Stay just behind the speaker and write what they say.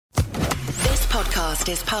podcast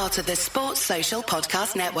is part of the Sports Social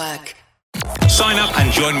Podcast Network. Sign up and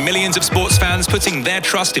join millions of sports fans putting their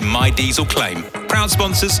trust in My Diesel Claim. Proud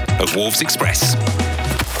sponsors of Wolves Express.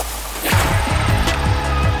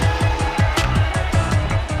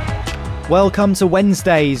 Welcome to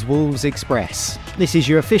Wednesday's Wolves Express. This is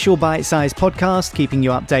your official bite-sized podcast, keeping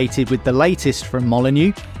you updated with the latest from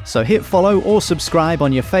Molineux. So hit follow or subscribe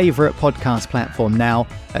on your favourite podcast platform now,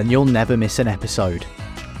 and you'll never miss an episode.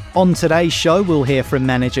 On today's show, we'll hear from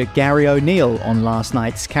manager Gary O'Neill on last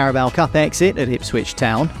night's Carabao Cup exit at Ipswich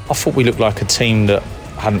Town. I thought we looked like a team that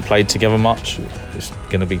hadn't played together much. It's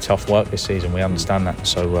going to be tough work this season, we understand that.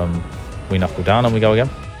 So we knuckle down and we go again.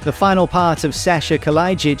 The final part of Sasa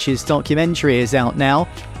Kalajdzic's documentary is out now,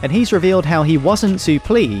 and he's revealed how he wasn't too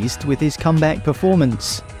pleased with his comeback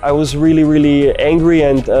performance. I was really angry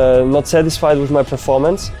and not satisfied with my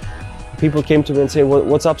performance. People came to me and said,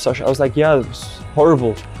 "What's up, Sasha?" I was like, yeah, it was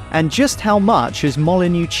horrible. And just how much has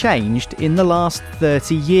Molineux changed in the last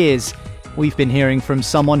 30 years? We've been hearing from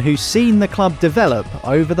someone who's seen the club develop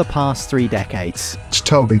over the past 3 decades. It's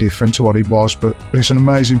totally different to what it was, but it's an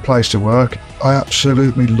amazing place to work. I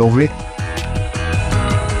absolutely love it.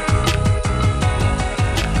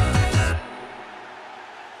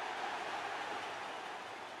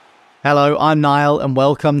 Hello, I'm Niall and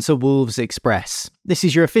welcome to Wolves Express. This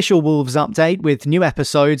is your official Wolves update with new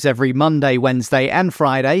episodes every Monday, Wednesday and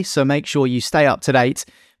Friday, so make sure you stay up to date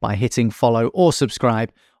by hitting follow or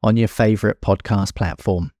subscribe on your favourite podcast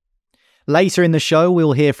platform. Later in the show,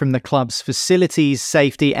 we'll hear from the club's Facilities,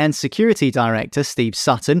 Safety and Security Director, Steve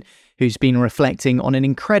Sutton, who's been reflecting on an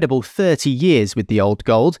incredible 30 years with the Old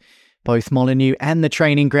Gold. Both Molineux and the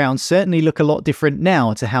training grounds certainly look a lot different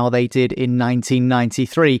now to how they did in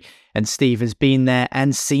 1993, and Steve has been there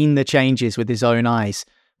and seen the changes with his own eyes.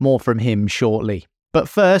 More from him shortly. But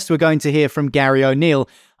first, we're going to hear from Gary O'Neill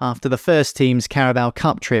after the first team's Carabao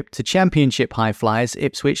Cup trip to Championship high flyers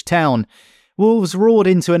Ipswich Town. Wolves roared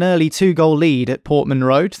into an early 2-goal lead at Portman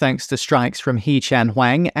Road thanks to strikes from Hee-Chan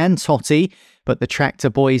Hwang and Totti, but the Tractor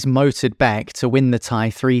boys motored back to win the tie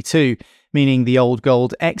 3-2, meaning the Old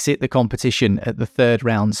Gold exit the competition at the third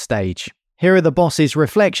round stage. Here are the boss's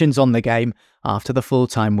reflections on the game after the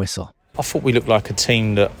full-time whistle. I thought we looked like a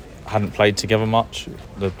team that hadn't played together much.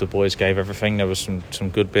 The boys gave everything. There were some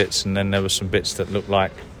good bits, and then there were some bits that looked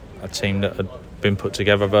like a team that had been put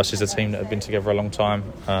together versus a team that had been together a long time.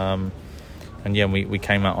 And yeah, we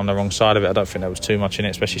came out on the wrong side of it. I don't think there was too much in it,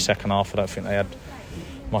 especially second half. I don't think they had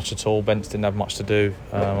much at all. Bents didn't have much to do.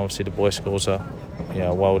 Obviously the boy scores a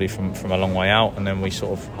worldie from a long way out, and then we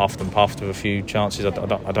sort of huffed and puffed with a few chances.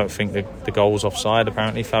 I don't think the goal was offside,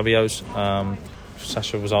 apparently, Fabio's.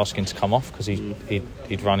 Sasha was asking to come off because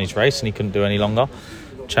he'd run his race and he couldn't do any longer.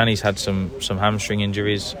 Channy's had some hamstring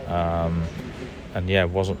injuries, and yeah,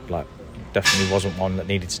 definitely wasn't one that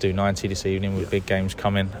needed to do 90 this evening with big games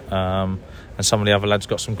coming. And some of the other lads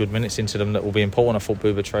got some good minutes into them that will be important. I thought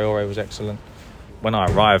Bouba Traoré was excellent. When I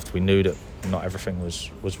arrived, we knew that not everything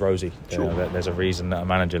was rosy. Sure. There's a reason that a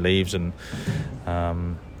manager leaves, and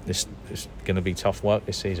it's going to be tough work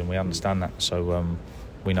this season. We understand that. So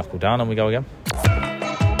we knuckle down and we go again.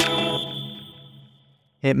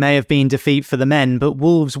 It may have been defeat for the men, but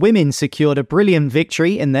Wolves women secured a brilliant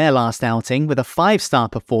victory in their last outing with a 5-star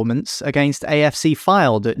performance against AFC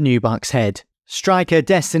Fylde at New Bucks Head. Striker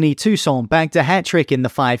Destiny Toussaint bagged a hat-trick in the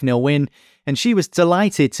 5-0 win, and she was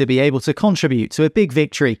delighted to be able to contribute to a big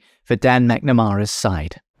victory for Dan McNamara's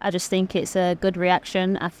side. I just think it's a good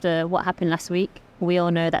reaction after what happened last week. We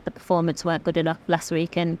all know that the performance weren't good enough last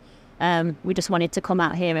week, and we just wanted to come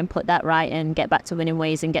out here and put that right and get back to winning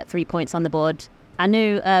ways and get 3 points on the board. I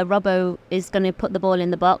knew Robbo is going to put the ball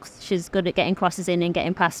in the box. She's good at getting crosses in and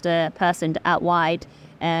getting past a person out wide,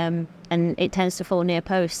 and it tends to fall near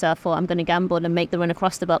post. So I thought I'm going to gamble and make the run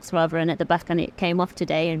across the box rather than at the back, and it came off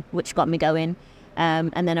today, and which got me going.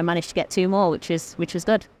 And then I managed to get 2 more, which was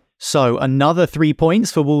good. So another 3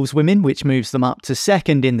 points for Wolves women, which moves them up to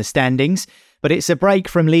second in the standings. But it's a break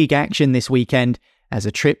from league action this weekend as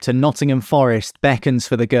a trip to Nottingham Forest beckons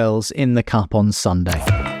for the girls in the Cup on Sunday.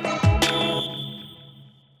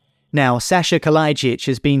 Now, Sasa Kalajdzic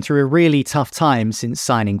has been through a really tough time since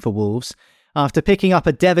signing for Wolves. After picking up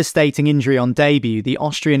a devastating injury on debut, the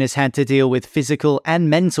Austrian has had to deal with physical and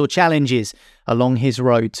mental challenges along his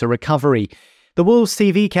road to recovery. The Wolves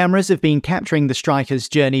TV cameras have been capturing the striker's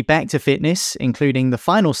journey back to fitness, including the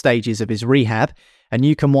final stages of his rehab, and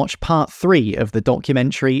you can watch part 3 of the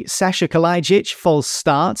documentary Sasa Kalajdzic False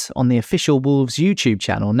Start on the official Wolves YouTube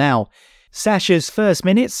channel now. Sasa's first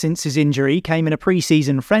minutes since his injury came in a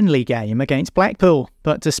pre-season friendly game against Blackpool,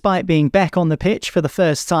 but despite being back on the pitch for the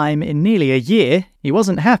first time in nearly a year, he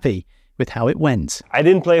wasn't happy. with how it went. I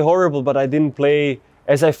didn't play horrible, but I didn't play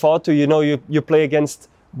as I thought to. You play against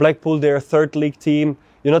Blackpool, they're a third league team.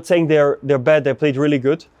 You're not saying they're bad, they played really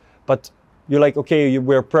good, but you're like, okay,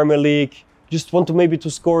 we're Premier League, just want to maybe to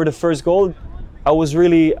score the first goal. I was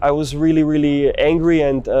really angry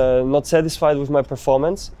and not satisfied with my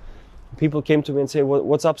performance. People came to me and say,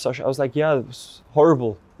 what's up, Sasha? I was like, yeah, it was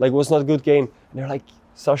horrible. Like, it was not a good game. And they're like,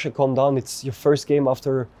 Sasha, calm down. It's your first game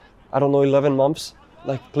after, 11 months.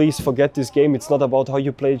 Like, please forget this game. It's not about how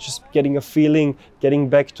you play. It's just getting a feeling, getting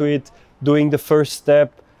back to it, doing the first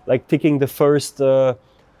step, like ticking the first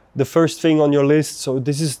thing on your list. So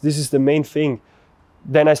this is the main thing.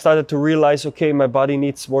 Then I started to realize, okay, my body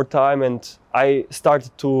needs more time, and I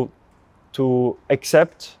started to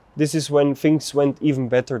accept. This is when things went even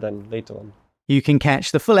better than later on. You can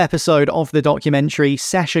catch the full episode of the documentary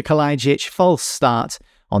Sasa Kalajdzic False Start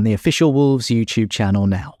on the official Wolves YouTube channel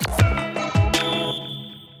now.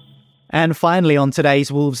 And finally, on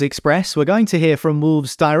today's Wolves Express, we're going to hear from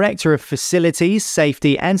Wolves Director of Facilities,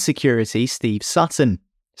 Safety and Security, Steve Sutton.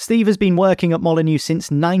 Steve has been working at Molineux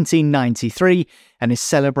since 1993 and is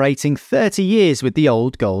celebrating 30 years with the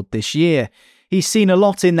Old Gold this year. He's seen a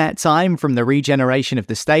lot in that time, from the regeneration of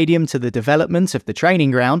the stadium to the development of the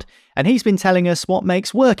training ground, and he's been telling us what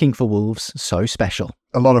makes working for Wolves so special.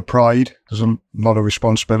 A lot of pride, there's a lot of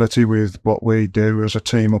responsibility with what we do as a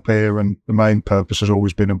team up here, and the main purpose has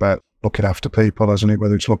always been about looking after people, hasn't it?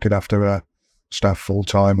 Whether it's looking after our staff full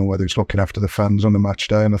time or whether it's looking after the fans on the match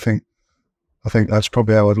day. And I think that's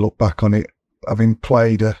probably how I'd look back on it, having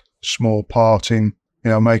played a small part in,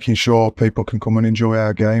 making sure people can come and enjoy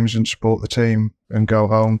our games and support the team and go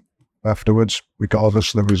home afterwards,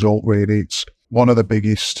 regardless of the result, really. It's one of the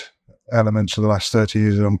biggest elements of the last 30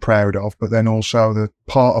 years that I'm proud of, but then also the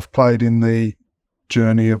part I've played in the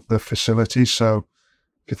journey of the facilities. So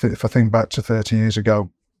if I think back to 30 years ago,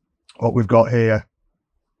 what we've got here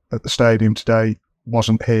at the stadium today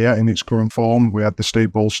wasn't here in its current form. We had the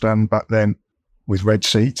Steve Bull stand back then with red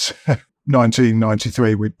seats.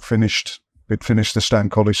 1993, we'd finished the Stan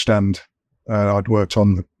Cully stand. I'd worked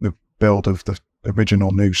on the build of the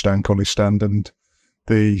original new Stan Cully stand, and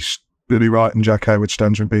the Billy Wright and Jack Hayward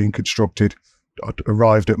stands were being constructed. I'd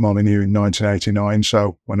arrived at Molineux in 1989,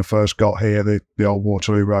 so when I first got here, the old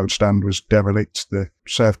Waterloo Road stand was derelict. The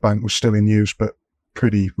South Bank was still in use, but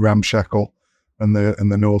pretty ramshackle, and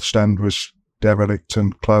the North stand was derelict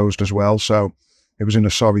and closed as well, so it was in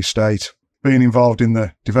a sorry state. Being involved in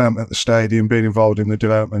the development of the stadium, being involved in the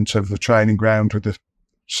development of the training ground with the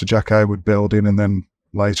Sir Jack Hayward building, and then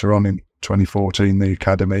later on in 2014, the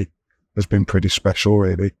academy, has been pretty special,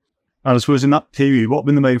 really. And I suppose in that period, what have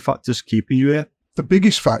been the main factors keeping you here? The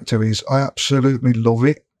biggest factor is I absolutely love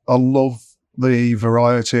it. I love the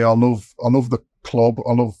variety. I love the club.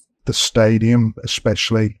 I love the stadium,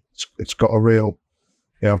 especially. It's got a real,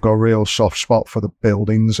 I've got a real soft spot for the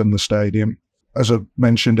buildings and the stadium. As I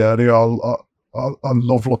mentioned earlier, I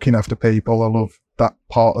love looking after people. I love that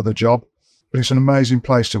part of the job. But it's an amazing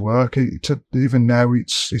place to work. Even now,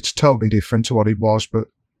 it's totally different to what it was. But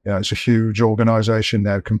it's a huge organisation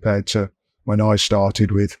now compared to when I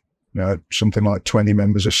started with something like 20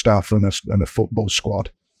 members of staff and a football squad.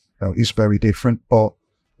 It's very different, but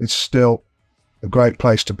it's still a great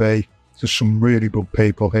place to be. There's some really good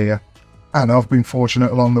people here, and I've been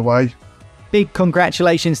fortunate along the way. Big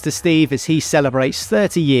congratulations to Steve as he celebrates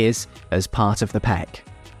 30 years as part of the pack.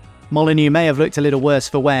 Molineux may have looked a little worse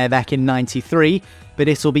for wear back in '93, but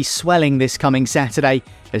it'll be swelling this coming Saturday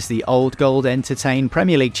as the Old Gold entertain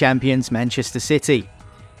Premier League champions Manchester City.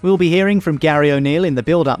 We'll be hearing from Gary O'Neill in the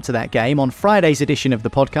build-up to that game on Friday's edition of the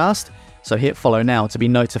podcast, so hit follow now to be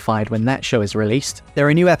notified when that show is released. There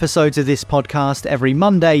are new episodes of this podcast every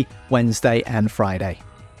Monday, Wednesday and Friday.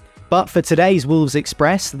 But for today's Wolves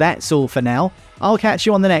Express, that's all for now. I'll catch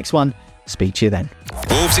you on the next one. Speak to you then.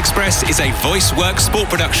 Wolves Express is a Voice Works sport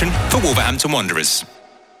production for Wolverhampton Wanderers.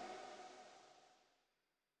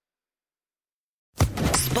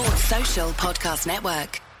 Sports Social Podcast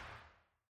Network.